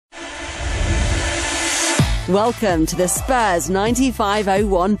Welcome to the Spurs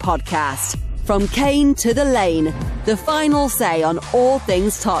 9501 podcast. From Kane to the Lane, the final say on all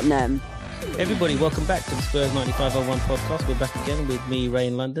things Tottenham. Everybody, welcome back to the Spurs 9501 podcast. We're back again with me, Ray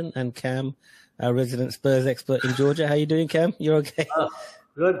in London, and Cam, our resident Spurs expert in Georgia. How you doing, Cam? You're okay?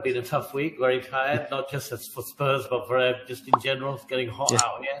 Good. Been a tough week. Very tired. Not just for Spurs, but for just in general. It's getting hot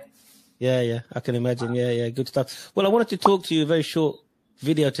out here. Yeah. I can imagine. Yeah. Good stuff. Well, I wanted to talk to you, a very short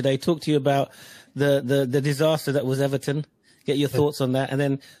video today, talk to you about the disaster that was Everton, get your thoughts on that, and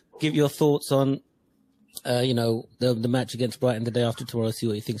then give your thoughts on, the match against Brighton the day after tomorrow, see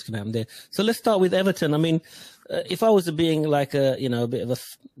what you think's going to happen there. So let's start with Everton. I mean, if I was being like a bit of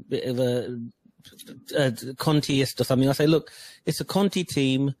a Conteist or something, I say, look, it's a Conte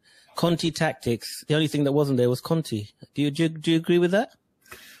team, Conte tactics. The only thing that wasn't there was Conte. Do you agree with that?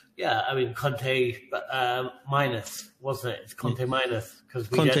 Yeah, I mean, Conte minus, wasn't it? It's Conte minus.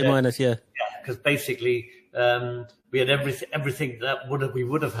 Conte minus, yeah. Yeah, because basically we had everything that we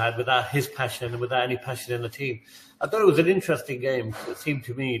would have had without his passion and without any passion in the team. I thought it was an interesting game. It seemed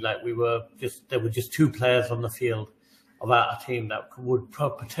to me like there were just two players on the field of our team that would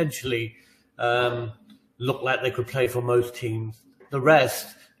potentially look like they could play for most teams. The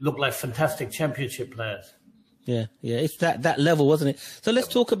rest looked like fantastic championship players. Yeah. It's that level, wasn't it? So let's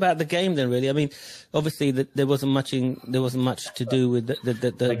talk about the game then. Really, I mean, obviously there wasn't much to do with the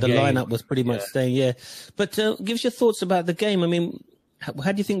lineup was pretty much staying. Yeah, but give us your thoughts about the game. I mean,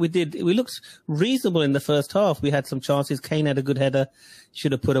 how do you think we did? We looked reasonable in the first half. We had some chances. Kane had a good header,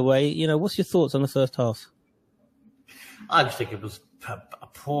 should have put away. What's your thoughts on the first half? I just think it was a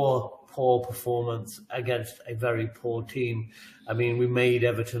poor performance against a very poor team. I mean, we made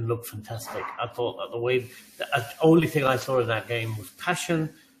Everton look fantastic. I thought that the only thing I saw in that game was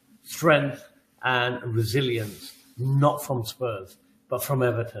passion, strength, and resilience, not from Spurs, but from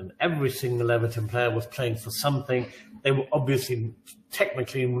Everton. Every single Everton player was playing for something. They were obviously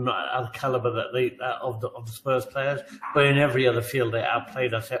technically not at the caliber of the Spurs players, but in every other field they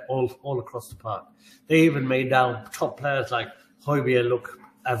outplayed us all across the park. They even made down top players like Højbjerg look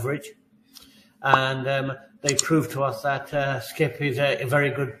average. And they proved to us that Skip is a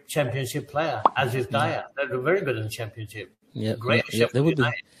very good championship player, as is Dyer. They're very good in the championship. Yeah, great. Yeah, they would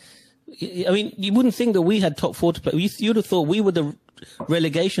be. I mean, you wouldn't think that we had top four to play. You'd have thought we were the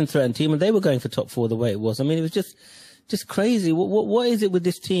relegation threatened team, and they were going for top four the way it was. I mean, it was just crazy. What is it with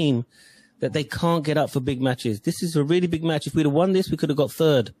this team that they can't get up for big matches? This is a really big match. If we'd have won this, we could have got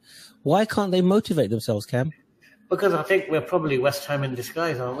third. Why can't they motivate themselves, Cam? Because I think we're probably West Ham in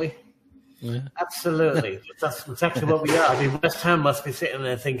disguise, aren't we? Yeah. Absolutely. That's exactly what we are. I mean, West Ham must be sitting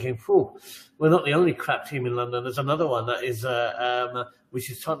there thinking, we're not the only crap team in London. There's another one that is, which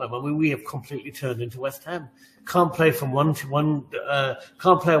is Tottenham. I mean, we have completely turned into West Ham. Can't play from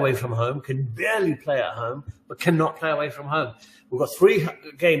can't play away from home, can barely play at home, but cannot play away from home. We've got 3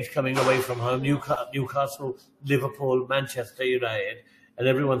 games coming away from home, Newcastle, Liverpool, Manchester United, and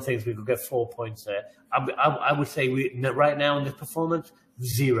everyone thinks we could get 4 points there. I would say right now in this performance,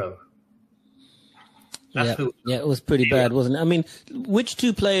 0. Yeah, it was pretty bad, wasn't it? I mean, which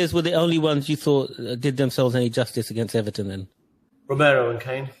 2 players were the only ones you thought did themselves any justice against Everton then? Romero and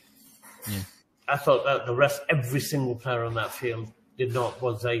Kane. Yeah. I thought that the rest, every single player on that field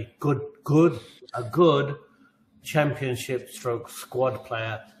was a good championship stroke squad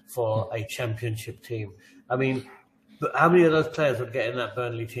player for a championship team. I mean, but how many of those players would get in that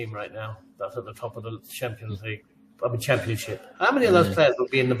Burnley team right now? That's at the top of the Champions League. Championship. How many of those players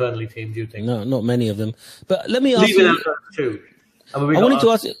would be in the Burnley team, do you think? No, not many of them. But let me ask you... out those 2. I wanted to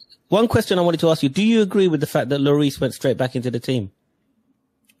ask you... One question I wanted to ask you. Do you agree with the fact that Lloris went straight back into the team?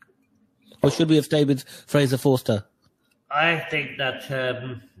 Or should we have stayed with Fraser Forster? I think that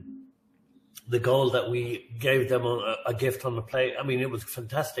the goal that we gave them a gift on the play, I mean, it was a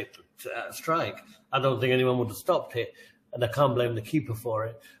fantastic strike. I don't think anyone would have stopped it. And I can't blame the keeper for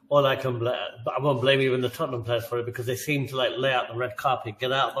it. Or I won't blame even the Tottenham players for it because they seem to lay out the red carpet,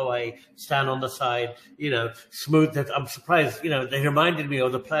 get out of the way, stand on the side, smooth it. I'm surprised, they reminded me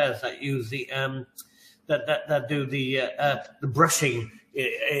of the players that use the that do the brushing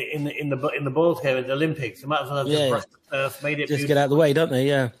in the ball game in the Olympics. They might as well have just brushed the turf, made it just beautiful. Get out of the way, don't they?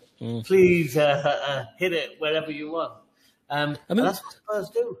 Yeah. Please hit it wherever you want. That's what Spurs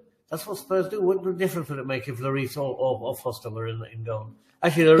do. That's what Spurs do. What difference would it make if Lloris or Foster were in goal?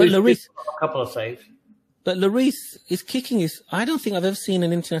 Actually, Lloris a couple of saves. But Lloris is kicking I don't think I've ever seen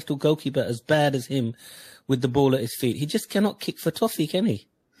an international goalkeeper as bad as him with the ball at his feet. He just cannot kick for toffee, can he?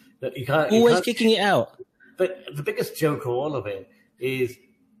 You can't, Always kicking it out. But the biggest joke of all of it is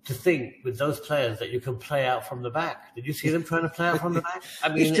to think with those players that you can play out from the back. Did you see them trying to play out from the back? I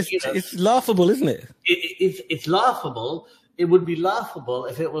mean, it's laughable, isn't it? It's laughable. It would be laughable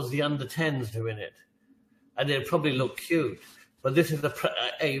if it was the under-10s doing it, and it'd probably look cute. But this is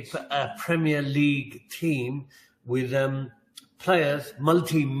a Premier League team with players,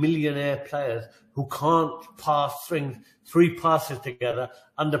 multi-millionaire players, who can't string three passes together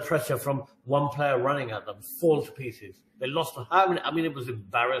under pressure from one player running at them, fall to pieces. They lost how many? I mean, it was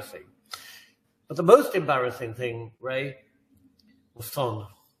embarrassing. But the most embarrassing thing, Ray, was Son.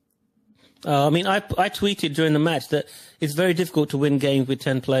 I mean, I tweeted during the match that it's very difficult to win games with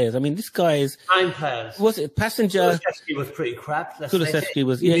 10 players. I mean, this guy is... 9 players. Was it Passenger? Kulusevski was pretty crap. Kulusevski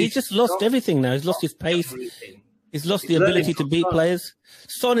was... Yeah, he's just lost everything now. He's lost his pace. Everything. He's lost the ability to beat players.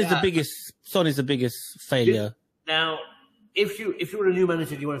 Son is the biggest failure. Now, if you were a new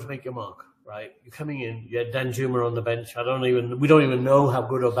manager and you wanted to make your mark, right? You're coming in, you had Dan Juma on the bench. We don't even know how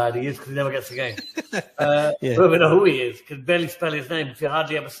good or bad he is because he never gets a game. We don't even know who he is, can barely spell his name because you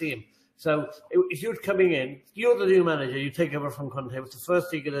hardly ever see him. So if you're coming in, you're the new manager, you take over from Conte, what's the first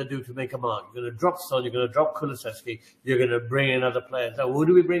thing you're going to do to make a mark? You're going to drop Son, you're going to drop Kulusevski, you're going to bring in other players. So who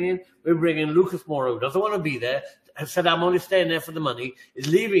do we bring in? We bring in Lucas Moura, who doesn't want to be there, has said, I'm only staying there for the money, is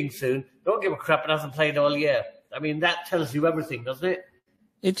leaving soon, don't give a crap, and hasn't played all year. I mean, that tells you everything, doesn't it?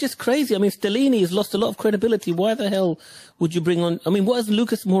 It's just crazy. I mean, Stellini has lost a lot of credibility. Why the hell would you bring on... I mean, what has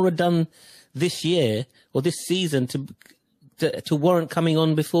Lucas Moura done this year or this season to warrant coming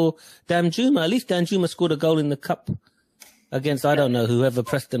on before Dan Juma? At least Dan Juma scored a goal in the cup against, I don't know, whoever,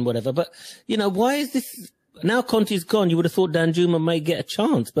 Preston, whatever. But, you know, why is this... Now Conte's gone, you would have thought Dan Juma may get a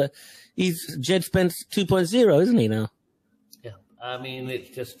chance, but he's Jed Spence 2.0, isn't he now? Yeah, I mean, it's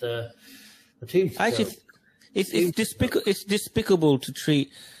just the team's... Actually, it's despicable to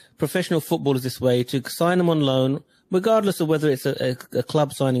treat professional footballers this way, to sign them on loan, regardless of whether it's a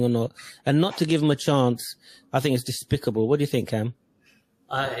club signing or not, and not to give them a chance. I think it's despicable. What do you think, Cam?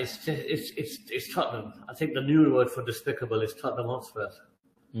 It's Tottenham. I think the new word for despicable is Tottenham Hotspur.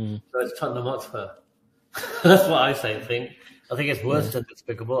 So it's Tottenham Hotspur. That's what I think. I think it's worse than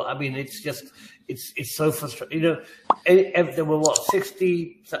despicable. I mean, it's so frustrating. You know, there were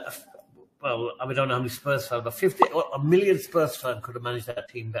 60. Well, I don't know how many Spurs fans, but 1 million Spurs fans could have managed that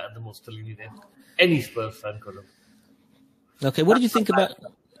team better than what Stellini did. Any Spurs fan could have. Okay, what did you think about...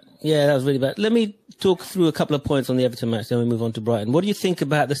 Yeah, that was really bad. Let me talk through a couple of points on the Everton match, then we move on to Brighton. What do you think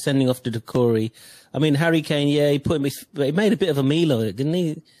about the sending off to Debacle? I mean, Harry Kane, he made a bit of a meal of it, didn't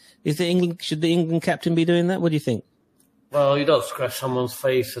he? Should the England captain be doing that? What do you think? Well, you don't scratch someone's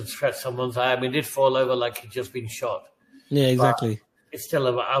face and scratch someone's eye. I mean, he did fall over like he'd just been shot. Yeah, exactly. But it's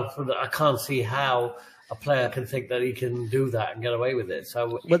still I can't see how a player can think that he can do that and get away with it.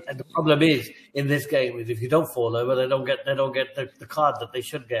 So and the problem is in this game is if you don't fall over, they don't get the card that they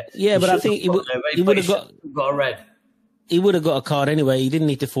should get. Yeah, but I think he would have got a red. He would have got a card anyway. He didn't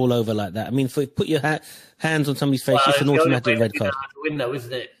need to fall over like that. I mean, put your hands on somebody's face, it's an automatic red card. Win though,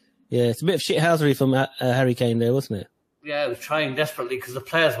 isn't it? Yeah, it's a bit of shithousery from Harry Kane there, wasn't it? Yeah, he was trying desperately because the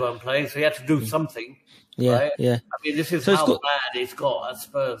players weren't playing, so he had to do something. Yeah, right? yeah. I mean, this is how bad it's got at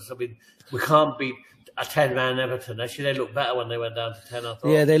Spurs. I mean, we can't beat a 10-man Everton. Actually, they looked better when they went down to 10, I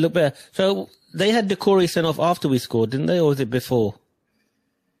thought. Yeah, they look better. So they had Debacle sent off after we scored, didn't they, or was it before?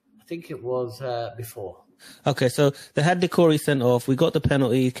 I think it was before. Okay, so they had Debacle sent off. We got the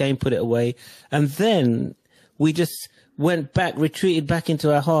penalty. Kane put it away. And then we just went back, retreated back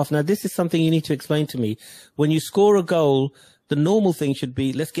into our half. Now, this is something you need to explain to me. When you score a goal, the normal thing should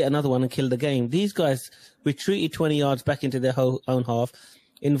be, let's get another one and kill the game. These guys retreated 20 yards back into their own half,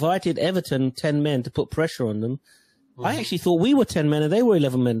 invited Everton 10 men to put pressure on them. Mm-hmm. I actually thought we were 10 men and they were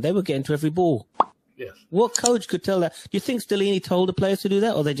 11 men. They were getting to every ball. Yes. What coach could tell that? Do you think Stellini told the players to do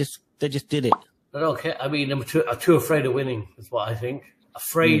that, or they just did it? I don't care. I mean, they're too afraid of winning, is what I think.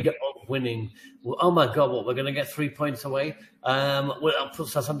 Afraid of winning. Well, oh my God, what, we're going to get 3 points away? It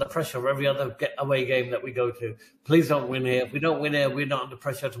puts us under pressure for every other away game that we go to. Please don't win here. If we don't win here, we're not under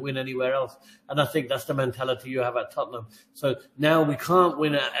pressure to win anywhere else. And I think that's the mentality you have at Tottenham. So now we can't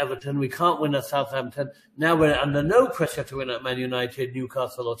win at Everton. We can't win at Southampton. Now we're under no pressure to win at Man United,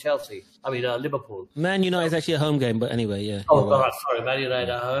 Newcastle or Chelsea. I mean, Liverpool. Man United is actually a home game, but anyway, yeah. Oh, God, right. Sorry, Man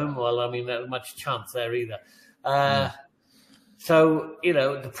United at home. Well, I mean, there's much chance there either. So, you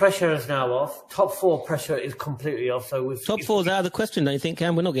know, the pressure is now off. Top 4 pressure is completely off. So top 4's out of the question, don't you think,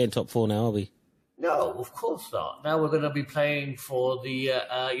 Cam? We're not getting top 4 now, are we? No, of course not. Now we're going to be playing for the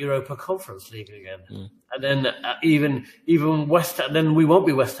Europa Conference League again. And then even West Ham, then we won't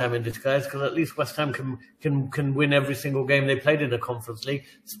be West Ham in disguise because at least West Ham can win every single game they played in the Conference League.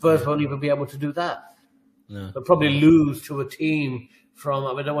 Spurs won't even be able to do that. No. They'll probably lose to a team from,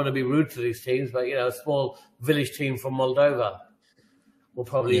 I don't want to be rude to these teams, but, a small village team from Moldova will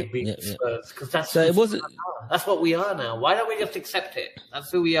probably beat Spurs. Because that's what we are now. Why don't we just accept it?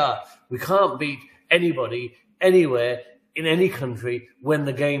 That's who we are. We can't beat anybody, anywhere, in any country when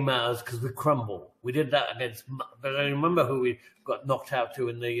the game matters because we crumble. We did that against, but I remember who we got knocked out to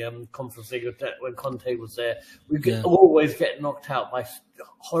in the Conference League when Conte was there. Always get knocked out by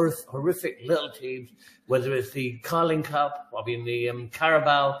horrific little teams, whether it's the Carling Cup, the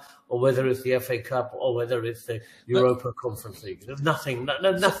Carabao, or whether it's the FA Cup, or whether it's the Europa Conference League. There's nothing.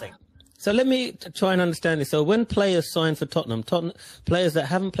 So let me try and understand this. So when players sign for Tottenham, players that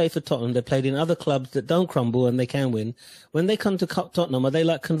haven't played for Tottenham, they played in other clubs that don't crumble and they can win. When they come to Tottenham, are they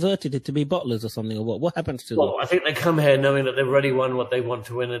like converted to be bottlers or something, or what? What happens to them? Well, I think they come here knowing that they've already won what they want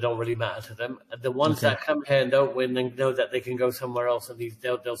to win. It don't really matter to them. And the ones that come here and don't win, they know that they can go somewhere else and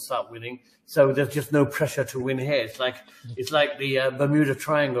they'll start winning. So there's just no pressure to win here. It's like the Bermuda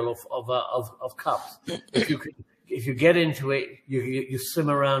Triangle of cups. If you get into it, you swim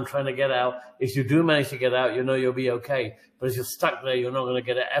around trying to get out. If you do manage to get out, you'll be okay. But if you're stuck there, you're not going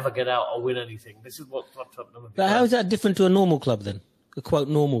to ever get out or win anything. This is what Tottenham have become. But how is that different to a normal club then? A quote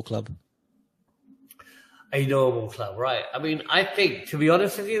normal club? A normal club, right. I think, to be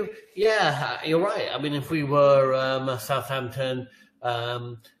honest with you, yeah, you're right. If we were Southampton,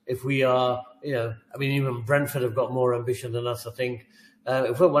 if we are, even Brentford have got more ambition than us, I think.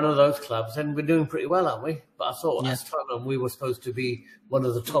 If we're one of those clubs, then we're doing pretty well, aren't we? But I thought as Tottenham, we were supposed to be one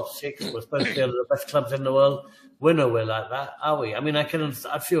of the top 6. We're supposed to be one of the best clubs in the world. We're nowhere like that, are we?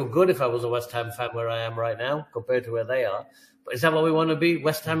 I'd feel good if I was a West Ham fan where I am right now compared to where they are. But is that what we want to be?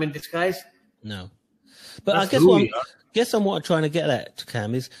 West Ham in disguise? No. But I guess what I'm trying to get at,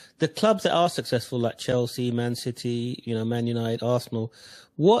 Cam, is the clubs that are successful, like Chelsea, Man City, Man United, Arsenal,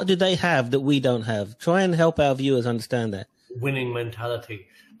 what do they have that we don't have? Try and help our viewers understand that. Winning mentality,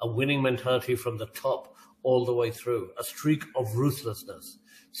 a winning mentality from the top all the way through, a streak of ruthlessness.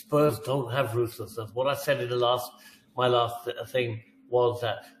 Spurs don't have ruthlessness. What I said in my last thing was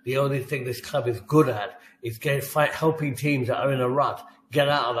that the only thing this club is good at is helping teams that are in a rut get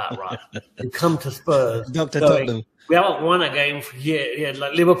out of that rut and come to Spurs. Dr. Tottenham. We haven't won a game for years,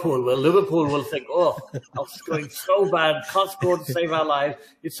 like Liverpool will. Liverpool will think, I was going so bad, can't score to save our lives.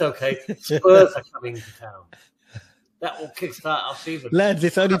 It's okay. Spurs are coming to town. That will kickstart our season. Lads,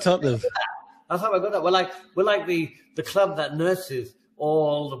 it's only Tottenham. That's how I got that. We're like the club that nurses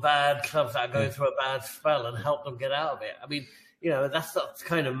all the bad clubs that are going through a bad spell and help them get out of it. That's the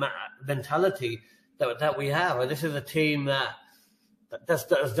kind of mentality that we have. And this is a team that does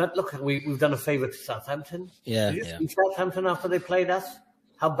that. Look, we've done a favour to Southampton. Yeah. Did you see Southampton after they played us?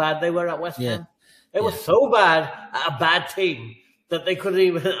 How bad they were at West Ham? They were so bad at a bad team that they couldn't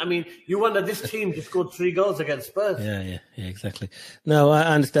even. You wonder this team just scored 3 goals against Spurs. Yeah, exactly. No, I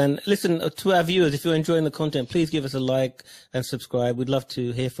understand. Listen, to our viewers, if you're enjoying the content, please give us a like and subscribe. We'd love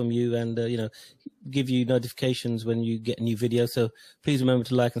to hear from you and, give you notifications when you get a new video. So please remember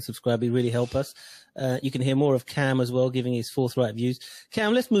to like and subscribe. It really help us. You can hear more of Cam as well, giving his forthright views.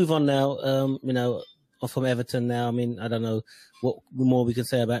 Cam, let's move on now. From Everton now. I don't know what more we can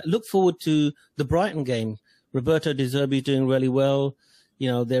say about it. Look forward to the Brighton game. Roberto De Zerbi is doing really well.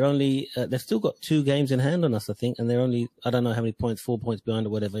 They've still got 2 games in hand on us, I think, and they're only, I don't know how many points, 4 points behind or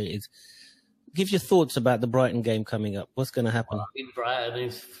whatever it is. Give your thoughts about the Brighton game coming up. What's going to happen? Brighton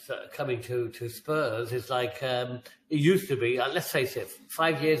is coming to Spurs. It's like it used to be. Let's face it,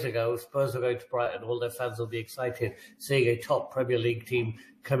 5 years ago, Spurs are going to Brighton. All their fans will be excited seeing a top Premier League team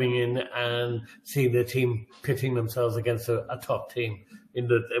coming in and seeing their team pitting themselves against a top team in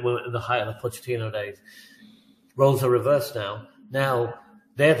the height of the Pochettino days. Roles are reversed now. Now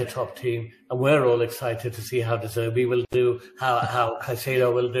they're the top team, and we're all excited to see how De Zerbi will do, how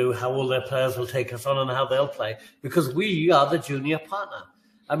Caicedo will do, how all their players will take us on, and how they'll play, because we are the junior partner.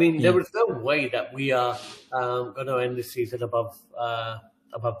 There is no way that we are going to end this season above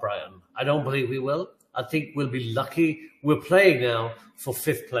Brighton. I don't believe we will. I think we'll be lucky. We're playing now for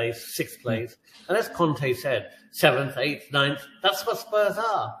 5th place, 6th place, and as Conte said, 7th, 8th, 9th. That's what Spurs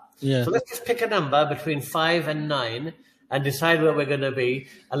are. Yeah. So let's just pick a number between 5 and 9 and decide where we're going to be.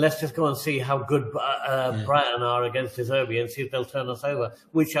 And let's just go and see how good Brighton are against De Zerbi and see if they'll turn us over,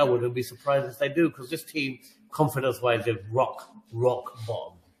 which I wouldn't be surprised if they do, because this team, confidence-wise, is rock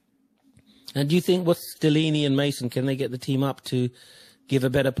bottom. And do you think what's Delaney and Mason, can they get the team up to give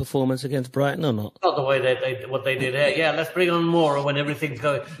a better performance against Brighton or not? Not the way what they did here. Yeah, let's bring on more when everything's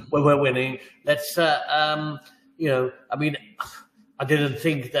going, when we're winning. Let's, I didn't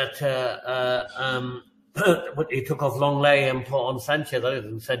think that he took off Longley and put on Sanchez. I don't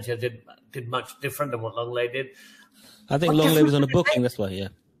think Sanchez did much different than what Longley did. I think Longley was on a booking. That's why, yeah.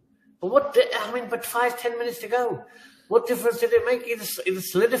 But but 5-10 minutes to go. What difference did it make? Either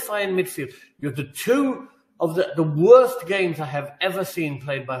solidify in midfield. You have the two of the worst games I have ever seen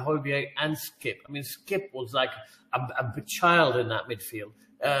played by Højbjerg and Skip. I mean, Skip was like a child in that midfield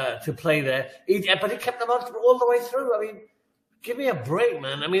to play there. But he kept them all the way through. I mean, give me a break,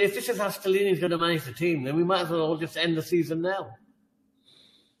 man. I mean, if this is how Stellini's going to manage the team, then we might as well all just end the season now.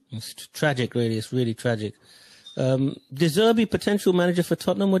 It's tragic, really. It's really tragic. De Zerbi, potential manager for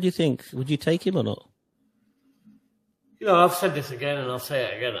Tottenham. What do you think? Would you take him or not? You know, I've said this again and I'll say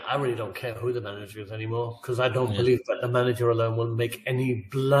it again. I really don't care who the manager is anymore because I don't believe that the manager alone will make any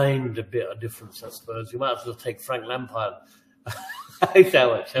blind bit of difference at Spurs. You might as well take Frank Lampard out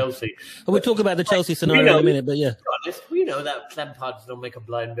at Chelsea. We'll talk about the Chelsea scenario in a minute, but yeah. Honest, we know that Lampard don't make a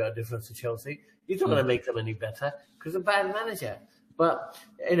blind bit of difference to Chelsea. He's not going to make them any better because he's a bad manager. But,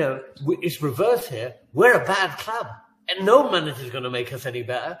 you know, it's reversed here. We're a bad club. And no manager is going to make us any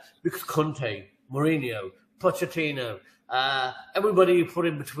better because Conte, Mourinho, Pochettino, everybody you put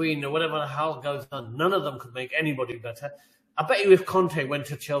in between or whatever the hell goes on, none of them could make anybody better. I bet you if Conte went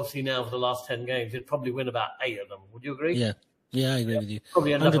to Chelsea now for the last 10 games, he'd probably win about 8 of them. Would you agree? Yeah. Yeah, I agree with you.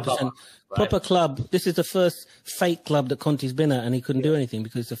 Probably 100%. Right? Proper club. This is the first fake club that Conte's been at and he couldn't do anything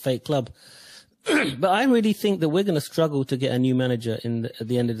because it's a fake club. But I really think that we're going to struggle to get a new manager at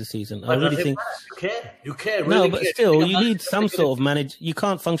the end of the season. I really think you care. Really no, but still, you need some sort of manager. You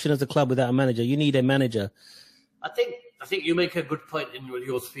can't function as a club without a manager. You need a manager. I think you make a good point in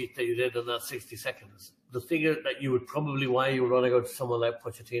your speech that you did in that 60 seconds. The thing that you would probably why you would want to go to someone like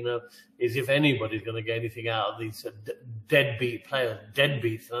Pochettino is if anybody's going to get anything out of these deadbeat players,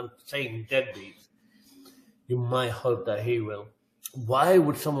 deadbeats, and I'm saying deadbeats, you might hope that he will. Why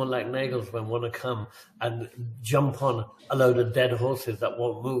would someone like Nagelsmann want to come and jump on a load of dead horses that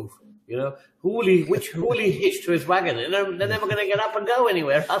won't move? You know, who will he hitch to his wagon? They're never going to get up and go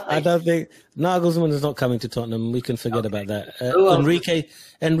anywhere. I don't think Nagelsmann is not coming to Tottenham. We can forget about that.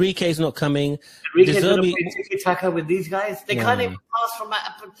 Enrique's not coming. Enrique's going to play tiki-taka with these guys. They can't even pass from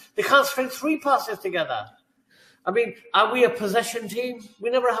that. They can't string 3 passes together. I mean, are we a possession team?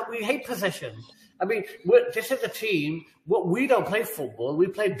 We hate possession. I mean, this is a team. We don't play football. We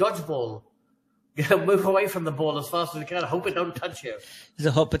play dodgeball. Move away from the ball as fast as you can. I hope it don't touch you. It's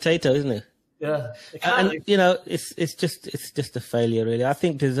a hot potato, isn't it? Yeah. And you know, it's just a failure, really. I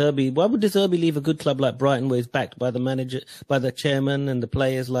think De Zerbi. Why would De Zerbi leave a good club like Brighton, where he's backed by the manager, by the chairman, and the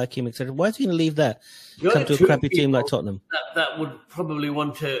players like him, etc.? Why is he going to leave that? Come to a crappy team like Tottenham. That would probably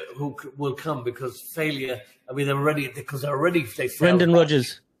want to who will come because failure. I mean, they're already. Brendan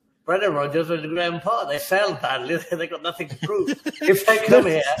Rodgers. Brendan Rodgers and Graham Potter, they failed badly. They got nothing to prove. If they come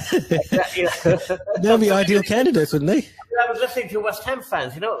here, they'll be ideal candidates, wouldn't they? I was listening to West Ham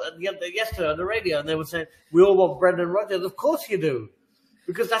fans, yesterday on the radio, and they were saying, we all want Brendan Rodgers. Of course you do.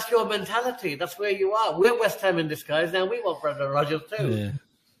 Because that's your mentality. That's where you are. We're West Ham in disguise. Now we want Brendan Rodgers too. Yeah.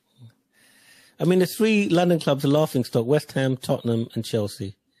 I mean, the 3 London clubs are laughing stock: West Ham, Tottenham, and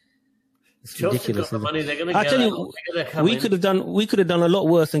Chelsea. It's ridiculous. Got the money they're going to I tell you, we could have done a lot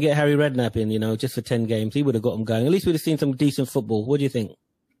worse than get Harry Redknapp in, just for 10 games. He would have got them going. At least we'd have seen some decent football. What do you think?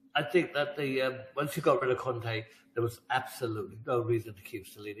 I think that once you got rid of Conte, there was absolutely no reason to keep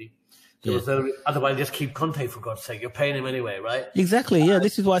Stellini. Otherwise, just keep Conte for God's sake. You're paying him anyway, right? Exactly. Yeah,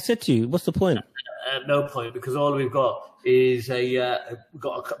 this is what I said to you. What's the point? No point, because all we've got is we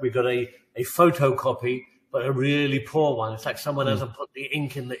got a photocopy. But a really poor one. It's like someone hasn't put the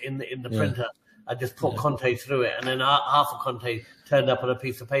ink in the printer. I just put Conte through it, and then half of Conte turned up on a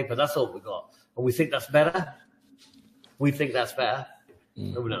piece of paper. That's all we got. And we think that's better.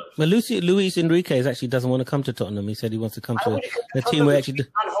 Who knows? Well, Luis Enrique actually doesn't want to come to Tottenham. He said he wants to come to a team where actually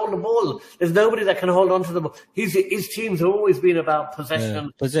can't hold the ball. There's nobody that can hold on to the ball. His teams have always been about possession,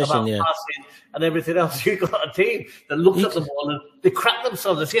 about passing, and everything else. You've got a team that looks at the ball and they crap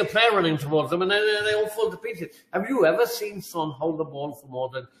themselves. They see a player running towards them, and then they all fall to pieces. Have you ever seen Son hold the ball for more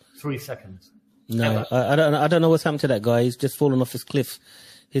than 3 seconds? No, I don't know what's happened to that guy. He's just fallen off his cliff.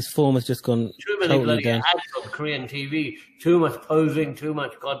 His form has just gone too many totally down. Ads on Korean TV. Too much posing. Too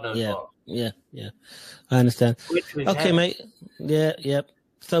much God knows what. Yeah. I understand. Okay, mate. Yeah.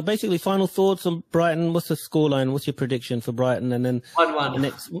 So basically, final thoughts on Brighton. What's the scoreline? What's your prediction for Brighton? And then 1-1. The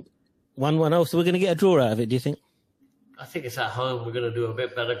next 1-1. Oh, so we're going to get a draw out of it, do you think? I think it's at home. We're going to do a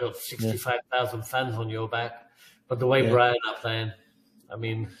bit better. Got 65,000 fans on your back. But the way Brighton are playing, I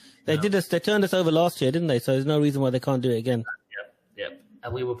mean... They turned us over last year, didn't they? So there's no reason why they can't do it again. Yep.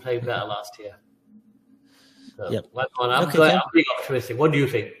 And we were playing better last year. So, yep. I'm being optimistic. What do you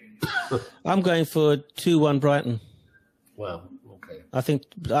think? I'm going for 2-1 Brighton. Well, okay.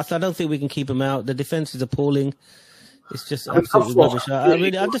 I don't think we can keep them out. The defence is appalling. It's just absolutely rubbish.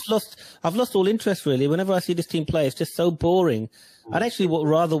 I've lost all interest really. Whenever I see this team play, it's just so boring. I'd actually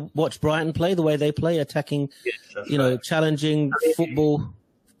rather watch Brighton play the way they play, attacking, challenging football.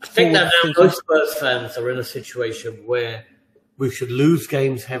 I think that now most Spurs fans are in a situation where we should lose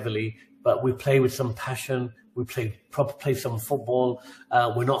games heavily, but we play with some passion. We play some football.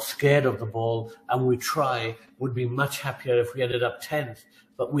 We're not scared of the ball, and we try. Would be much happier if we ended up 10th,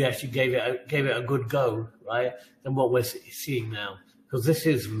 but we actually gave it a good go, right? Than what we're seeing now, because this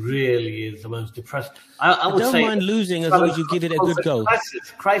is the most depressed. I would don't say mind losing as long as you give it a good go.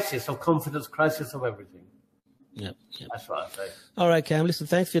 Crisis of confidence, crisis of everything. Yep. That's what I say. All right, Cam. Listen,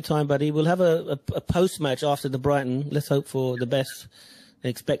 thanks for your time, buddy. We'll have a post-match after the Brighton. Let's hope for the best and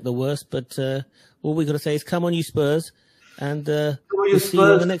expect the worst. But all we got to say is, come on, you Spurs, and we'll see you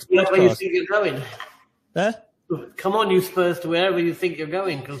on the next podcast. Where you think you're going? Huh? Come on, you Spurs, to wherever you think you're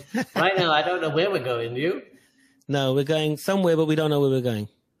going. Because right now, I don't know where we're going. You? No, we're going somewhere, but we don't know where we're going.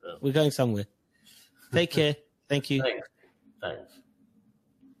 Oh. We're going somewhere. Take care. Thank you. Thanks.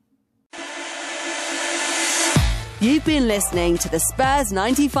 You've been listening to the Spurs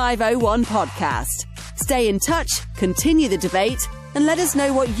 9501 podcast. Stay in touch, continue the debate, and let us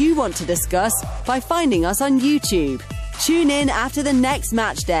know what you want to discuss by finding us on YouTube. Tune in after the next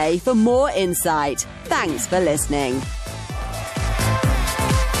match day for more insight. Thanks for listening.